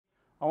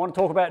I want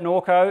to talk about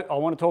Norco. I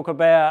want to talk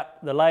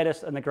about the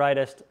latest and the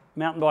greatest.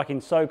 Mountain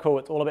biking's so cool.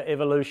 It's all about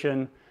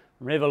evolution,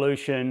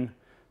 revolution,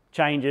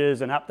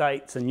 changes and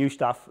updates and new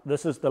stuff.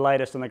 This is the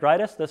latest and the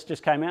greatest. This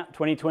just came out,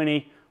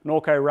 2020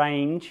 Norco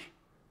range.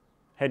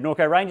 Had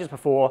Norco ranges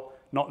before,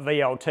 not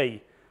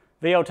VLT.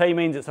 VLT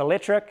means it's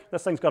electric.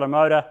 This thing's got a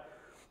motor.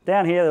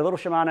 Down here, the little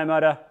Shimano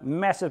motor,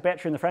 massive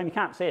battery in the frame. You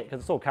can't see it because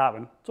it's all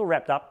carbon. It's all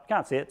wrapped up. You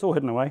can't see it. It's all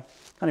hidden away.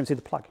 Can't even see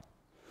the plug.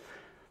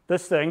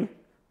 This thing,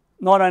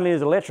 not only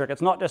is electric,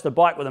 it's not just a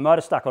bike with a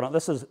motor stuck on it.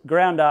 This is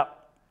ground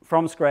up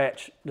from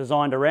scratch,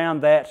 designed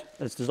around that.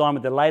 It's designed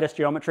with the latest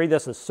geometry.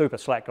 This is super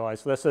slack,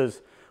 guys. This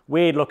is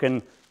weird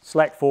looking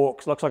slack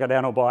forks. Looks like a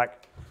downhill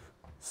bike.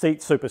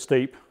 Seat's super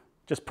steep.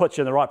 Just puts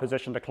you in the right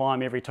position to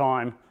climb every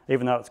time,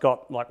 even though it's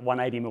got like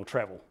 180 mil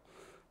travel.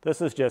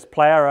 This is just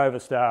plow over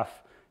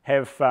stuff,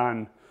 have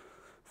fun,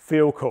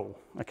 feel cool,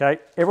 okay?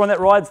 Everyone that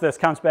rides this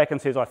comes back and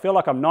says, I feel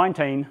like I'm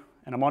 19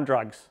 and I'm on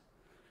drugs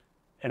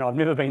and I've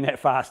never been that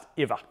fast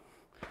ever.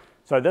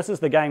 So this is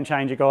the game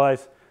changer,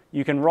 guys.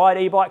 You can ride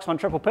e-bikes on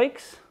triple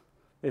peaks.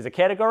 There's a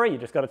category, you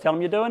just got to tell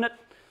them you're doing it.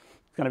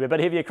 It's going to be a bit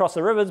heavy across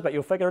the rivers, but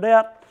you'll figure it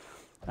out.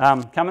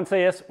 Come and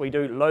see us. We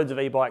do loads of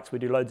e-bikes. We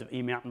do loads of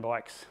e-mountain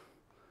bikes.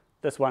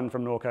 This one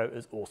from Norco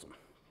is awesome.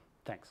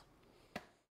 Thanks.